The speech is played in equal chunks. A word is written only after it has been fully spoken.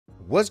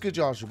What's good,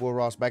 y'all? It's your boy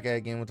Ross back at it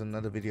again with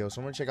another video.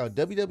 So I'm gonna check out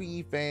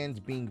WWE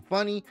fans being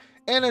funny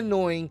and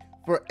annoying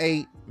for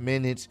 8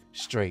 minutes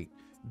straight.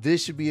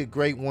 This should be a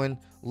great one.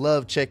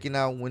 Love checking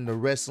out when the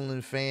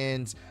wrestling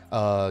fans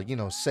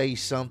say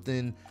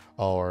something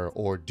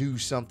or do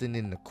something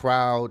in the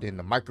crowd and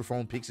the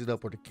microphone picks it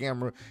up or the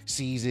camera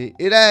sees it.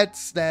 It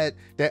adds that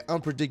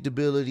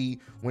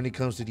unpredictability when it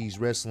comes to these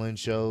wrestling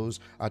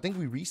shows. I think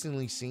we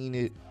recently seen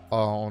it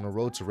on the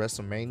road to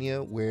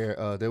WrestleMania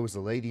where there was a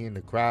lady in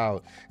the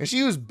crowd and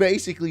she was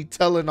basically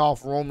telling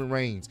off Roman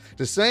Reigns.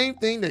 The same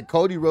thing that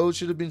Cody Rhodes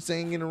should have been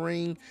saying in the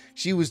ring,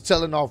 she was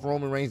telling off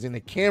Roman Reigns and the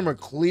camera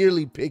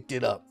clearly picked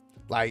it up.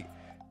 Like,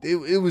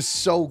 it was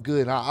so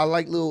good. I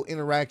like little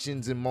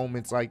interactions and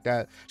moments like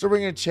that. So we're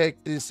going to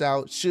check this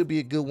out. Should be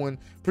a good one.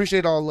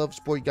 Appreciate all the love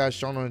support you guys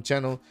shown on the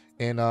channel.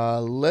 And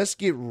let's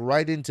get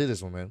right into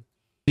this one, man.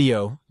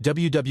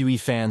 WWE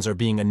fans are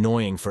being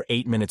annoying for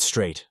 8 minutes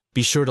straight.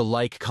 Be sure to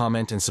like,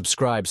 comment, and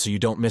subscribe so you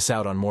don't miss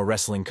out on more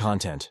wrestling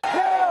content. Oh,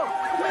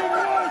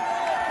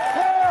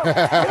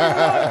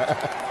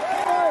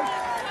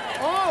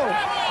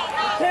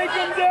 take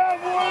him down,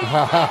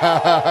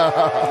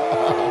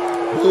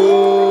 boys.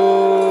 Ooh.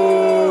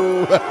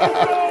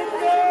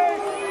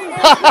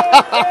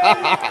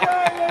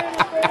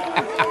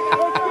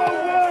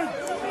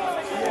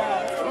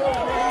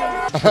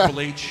 Triple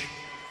H,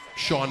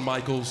 Shawn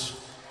Michaels,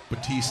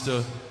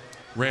 Batista,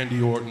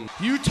 Randy Orton.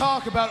 You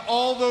talk about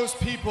all those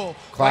people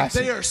Classic.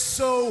 like they are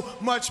so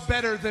much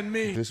better than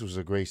me. This was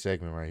a great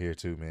segment right here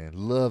too, man.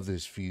 Love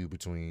this feud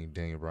between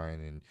Daniel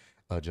Bryan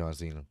and John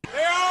Cena.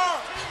 They are.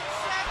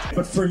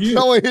 But for you,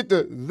 no one hit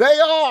the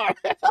they are.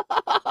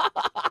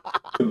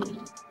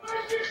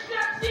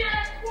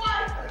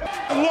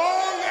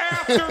 Long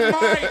after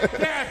my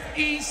death,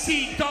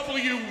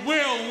 ECW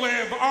will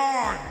live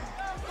on.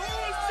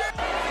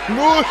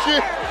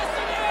 Bullshit.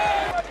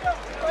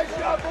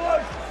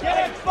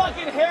 Get a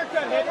fucking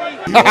haircut,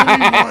 hippie. the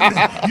only one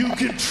you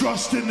can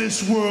trust in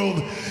this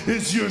world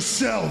is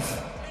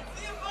yourself.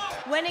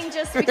 Winning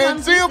just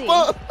becomes easy. If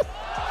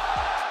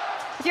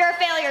you're a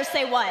failure,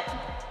 say what?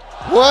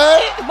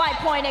 What? My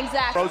point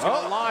exactly. Bro's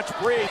gonna launch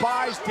Bree,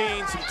 buys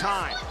Dean some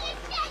time.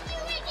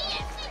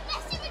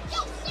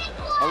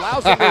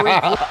 Allows him to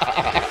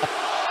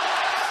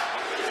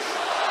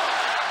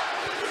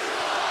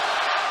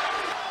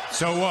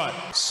So what?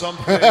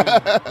 Something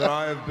that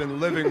I have been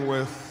living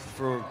with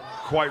for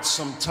quite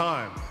some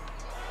time.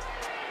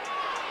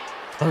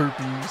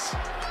 Herpes.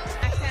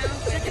 I'm good,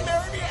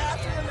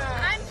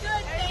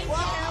 thank you.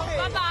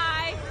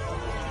 Bye-bye.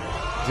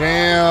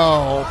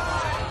 Damn.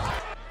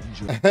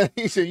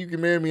 He said you can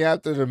marry me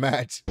after the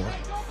match.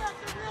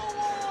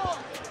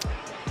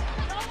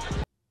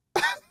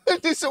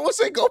 Did someone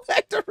say go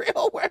back to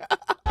real world?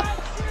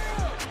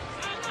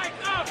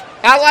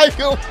 I like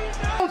him.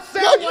 Don't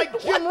sound like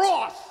Jim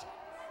Ross,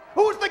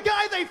 who's the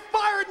guy they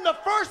fired in the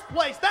first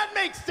place. That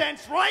makes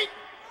sense, right?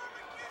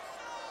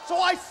 So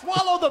I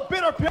swallow the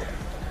bitter pill.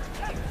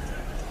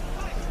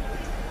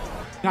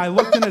 I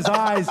looked in his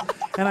eyes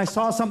and I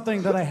saw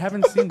something that I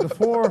haven't seen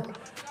before,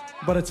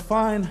 but it's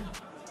fine.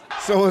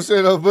 Someone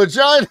said a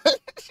vagina.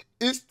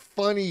 It's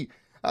funny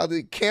how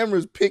the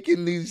camera's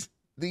picking these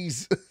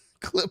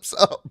clips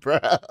up,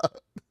 bruh.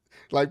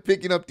 Like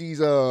picking up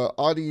these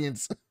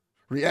audience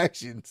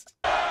reactions.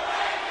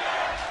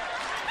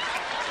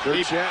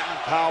 They're chanting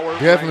power.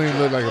 Definitely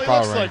look like a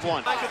Power Ranger.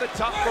 Like back to the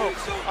top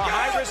ropes. A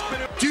high risk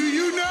maneuver. Do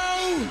you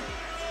know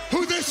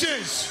who this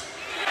is?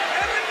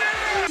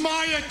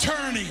 My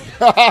attorney.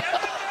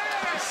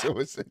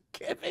 Someone said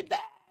Kevin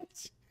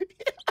Nash.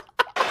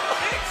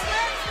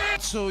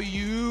 So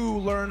you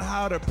learn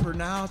how to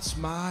pronounce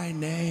my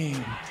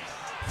name.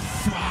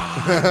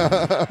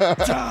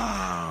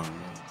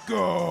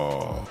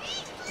 Go.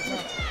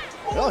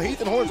 Well,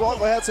 Heath and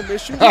Hornswoggle had some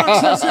issues.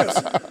 Rock says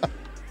this.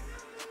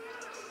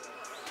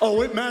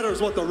 Oh, it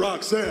matters what The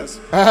Rock says.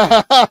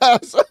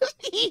 So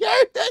he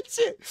heard that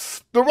shit.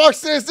 The Rock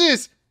says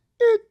this.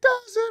 It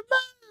doesn't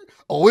matter.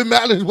 Oh, it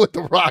matters what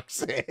The Rock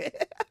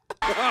said.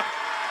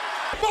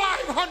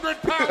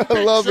 500-pound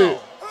I love it.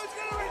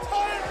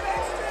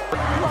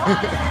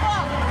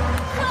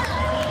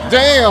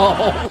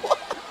 Damn.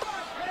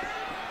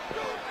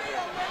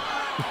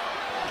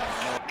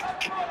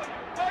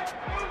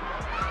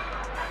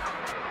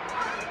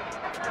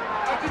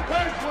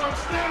 I'm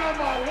standing on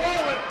my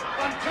wallet.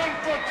 I'm 10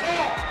 foot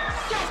tall.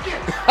 Suck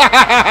it.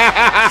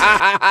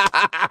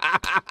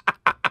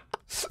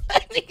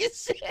 That nigga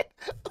said,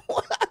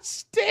 when I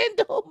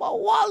stand on my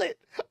wallet,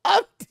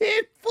 I'm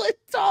 10 foot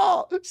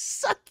tall.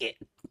 Suck it.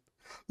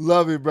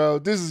 Love it, bro.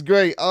 This is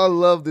great. I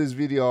love this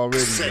video already.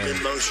 Second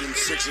man. motion,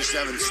 6 or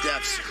 7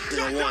 steps in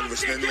a one,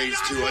 which then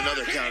leads to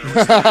another counter.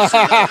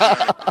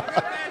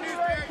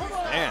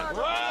 Man.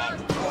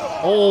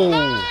 Oh.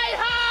 My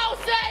house,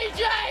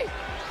 AJ!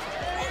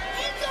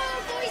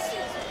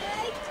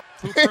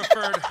 Who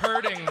preferred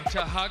hurting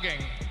to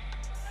hugging?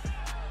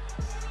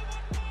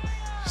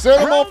 Set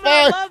him on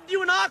fire. Loved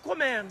you in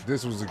Aquaman.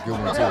 This was a good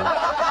one, too.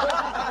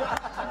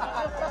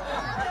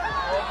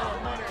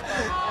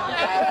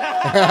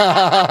 It's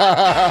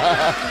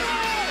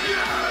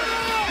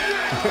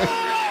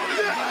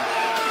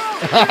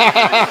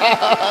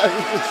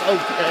so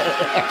bad.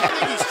 I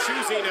think he's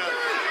choosing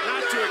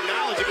not to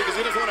acknowledge it because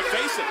he doesn't want to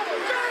face it.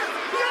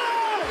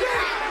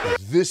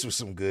 This was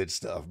some good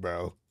stuff,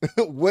 bro.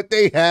 What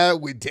they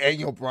had with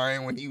Daniel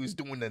Bryan when he was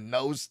doing the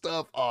nose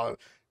stuff, oh,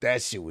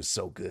 that shit was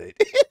so good.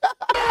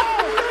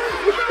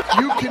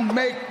 You can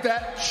make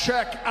that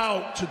check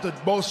out to the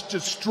most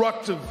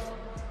destructive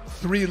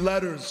 3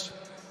 letters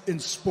in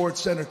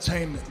sports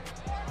entertainment.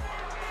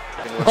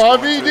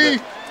 RVD.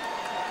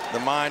 The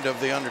mind of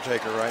The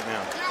Undertaker right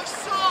now.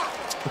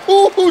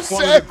 Who One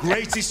said of the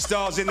greatest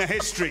stars in the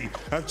history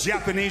of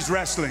Japanese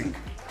wrestling.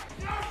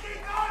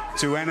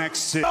 To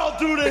NXT. I'll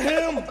do to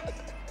him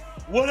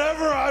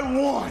whatever I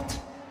want.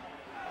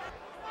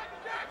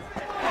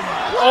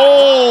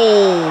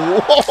 Oh!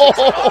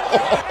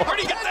 Where'd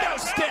he get that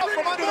step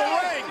from under the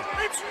ring?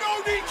 It's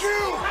no DQ.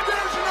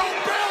 There's no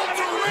bell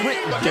to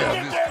ring. Yeah,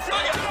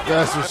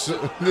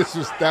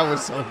 that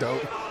was so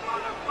dope.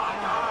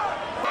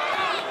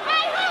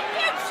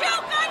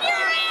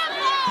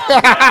 I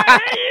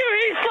hate you,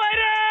 Heath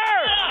Slater!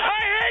 I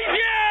hate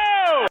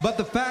you! But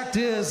the fact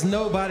is,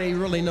 nobody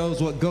really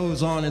knows what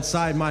goes on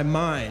inside my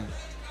mind.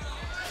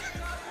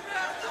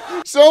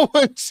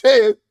 Someone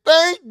said,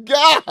 thank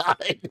God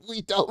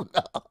we don't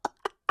know.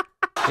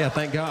 Yeah,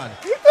 thank God.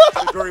 You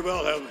very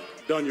well have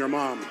done your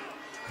mom.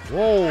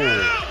 Whoa.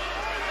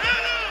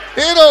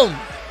 Hit him.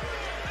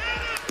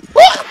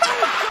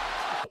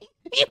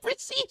 He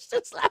proceeds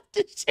to slap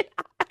the shit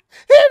out.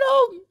 Hit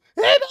him.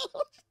 Hit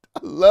him. I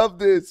love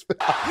this.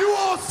 You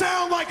all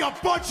sound like a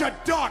bunch of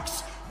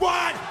ducks.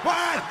 What?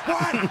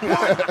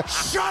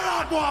 Shut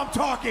up while I'm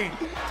talking.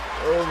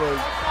 Oh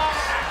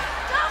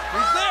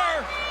He's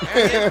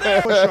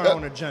there. Push our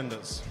own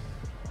agendas.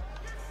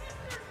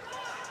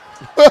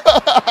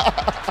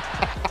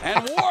 And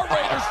War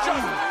Raiders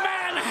just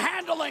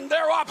manhandling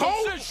their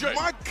opposition. Oh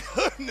my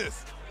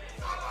goodness.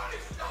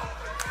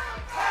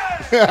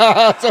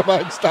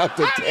 Somebody stop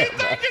the How do you camera.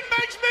 think it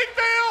makes me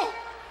feel?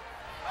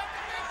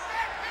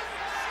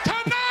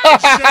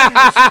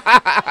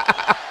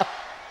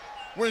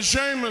 When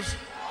Sheamus.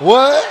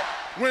 What?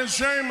 When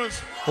Sheamus.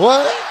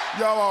 What?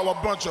 Y'all all a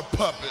bunch of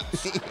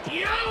puppets.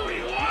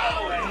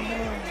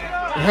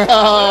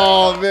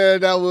 Oh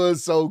man, that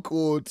was so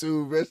cool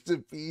too. Rest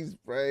in peace,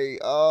 Bray.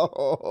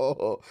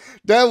 Oh,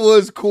 that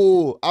was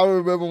cool. I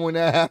remember when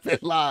that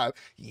happened live.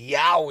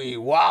 Yowie,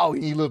 wow.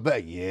 He looked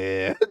back.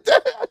 Yeah,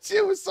 that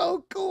shit was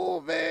so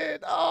cool, man.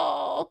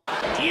 Oh.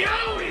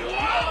 Yowie,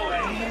 oh.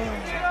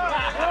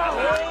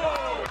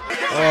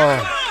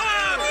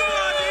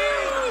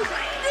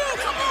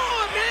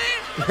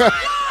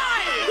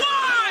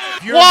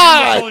 If you're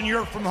Why? and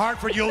you're from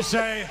Hartford, you'll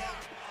say,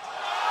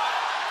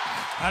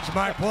 that's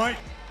my point.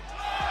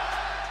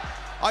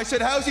 I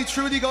said, how's he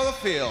truly gonna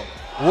feel?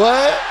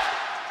 What?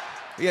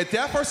 You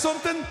deaf or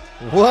something?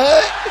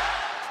 What?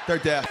 They're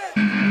deaf.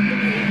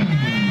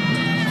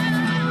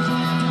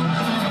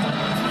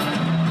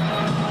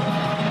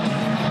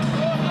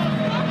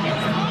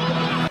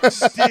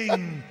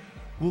 Sting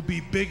will be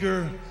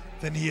bigger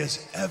than he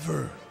has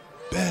ever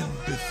been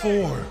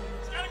before.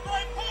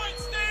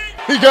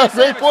 He got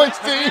great points,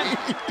 Steve.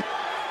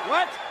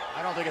 What?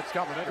 I don't think it's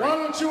complimentary. Why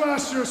don't you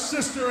ask your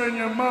sister and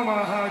your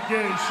mama how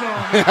gay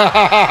Sean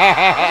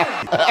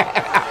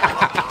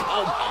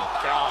Oh my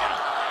God.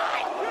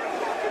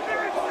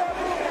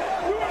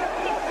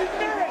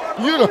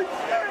 You know.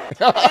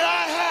 And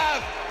I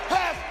have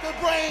half the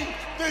brain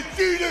that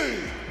you do.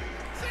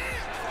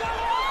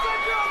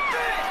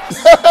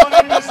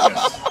 funny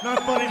business.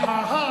 Not funny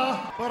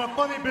ha-ha, but a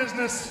funny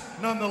business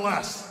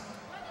nonetheless.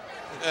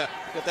 Yeah,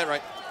 get that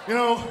right. You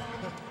know,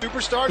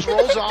 Superstars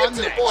rolls on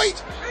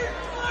next.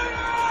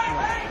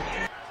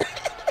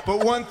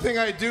 But one thing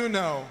I do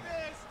know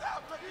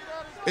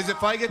is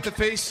if I get to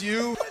face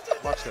you,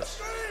 Watch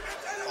this.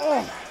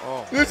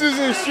 Oh. This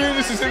isn't extreme,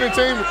 this is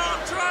entertainment.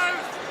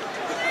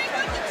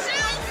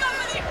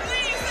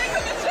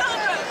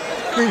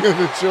 Think of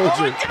the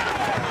children.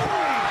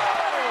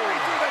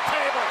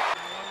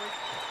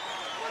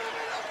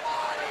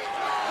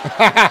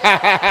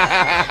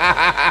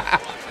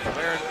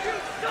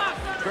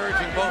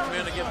 Encouraging both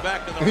men to get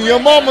back to the Your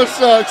mama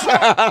sucks.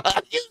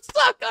 You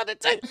suck on the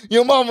tape.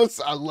 Your mama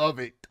sucks. I love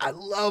it. I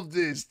love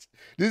this.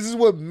 This is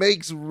what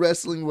makes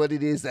wrestling what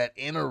it is, that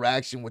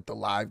interaction with the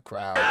live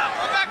crowd. Go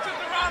back to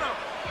Toronto.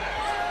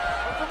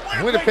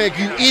 Winnipeg,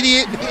 you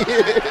idiot.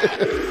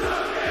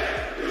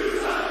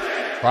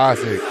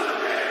 Classic.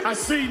 I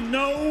see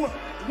no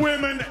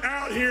women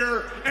out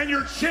here, and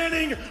you're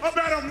chanting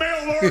about a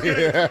male organ.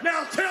 Yeah.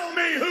 Now tell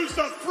me who's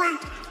the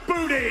fruit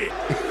booty.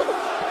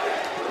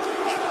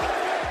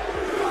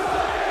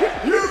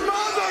 Your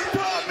mother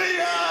taught me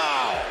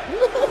how. You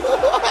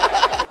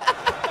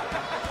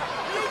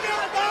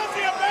got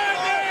Bouncy a bad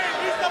name.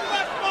 He's the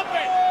best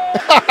puppet.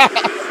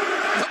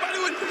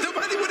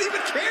 Nobody would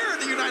even care in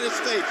the United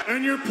States.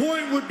 And your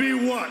point would be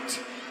what?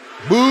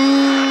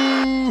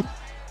 Boo.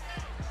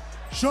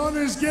 Sean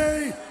is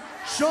gay.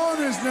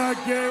 Sean is not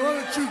gay.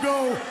 Why don't you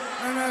go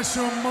And that's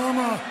your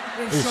mama.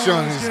 It's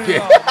Sean is gay.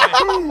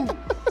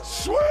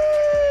 Sweet.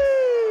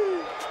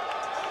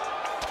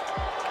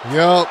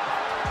 Yup.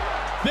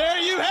 There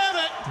you have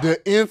it.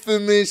 The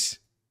infamous,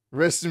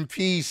 rest in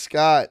peace,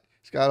 Scott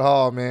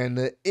Hall, man.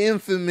 The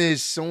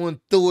infamous,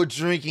 someone threw a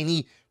drink and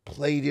he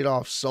played it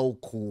off so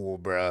cool,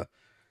 bruh.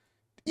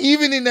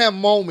 Even in that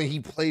moment, he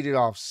played it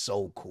off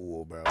so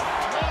cool, bro.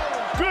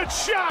 Good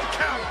shot,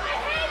 Count.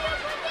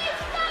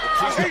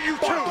 I hear you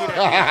too.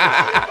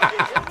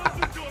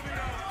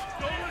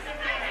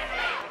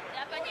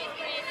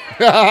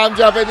 I'm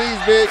Japanese,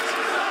 bitch.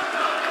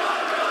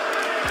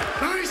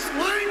 Nice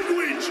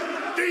language.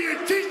 Do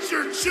you teach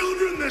your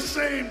children the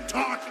same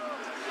talk?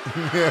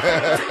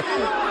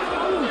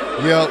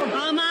 Yep. Come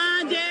on,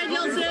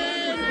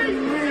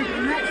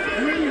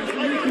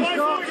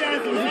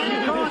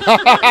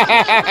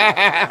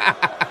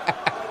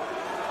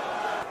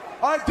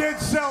 I did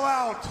sell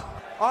out.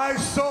 I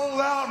sold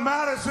out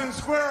Madison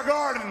Square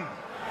Garden.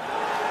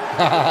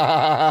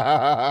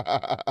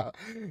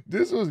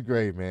 This was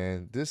great,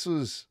 man. This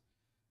was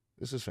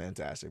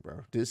fantastic,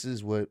 bro. This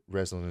is what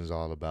wrestling is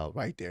all about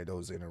right there,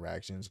 those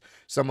interactions.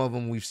 Some of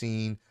them we've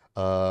seen,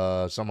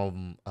 some of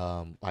them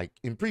like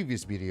in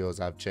previous videos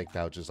I've checked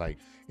out, just like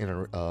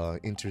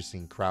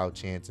interesting crowd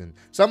chants, and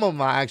some of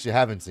them I actually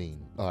haven't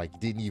seen, like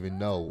didn't even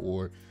know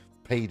or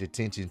paid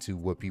attention to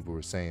what people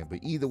were saying. But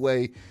either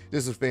way,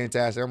 this is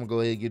fantastic. I'm gonna go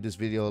ahead and give this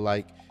video a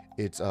like.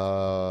 It's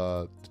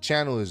the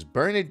channel is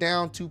Burn It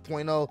Down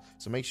 2.0,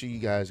 so make sure you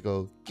guys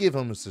go give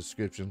him a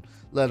subscription.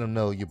 Let him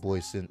know your boy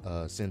sent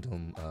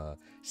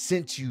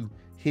you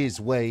his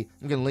way.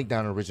 I'm gonna link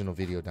down the original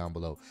video down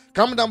below.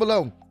 Comment down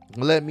below,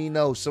 let me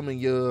know some of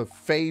your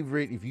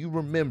favorite, if you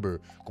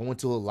remember going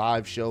to a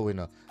live show and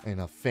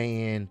a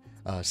fan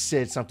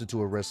said something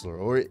to a wrestler,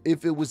 or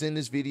if it was in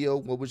this video,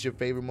 what was your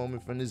favorite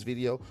moment from this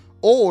video,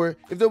 or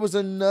if there was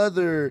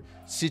another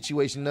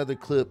situation, another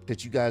clip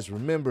that you guys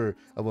remember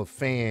of a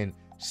fan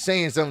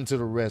saying something to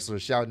the wrestler,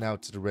 shouting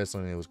out to the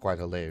wrestler, and it was quite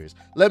hilarious.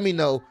 Let me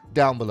know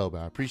down below, but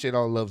I appreciate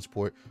all the love and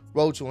support.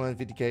 Road to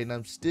 150K, and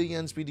I'm still your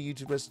undisputed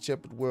YouTube wrestling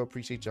champ of the world.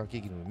 Appreciate y'all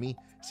kicking with me.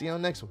 See you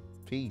on the next one.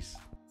 Peace.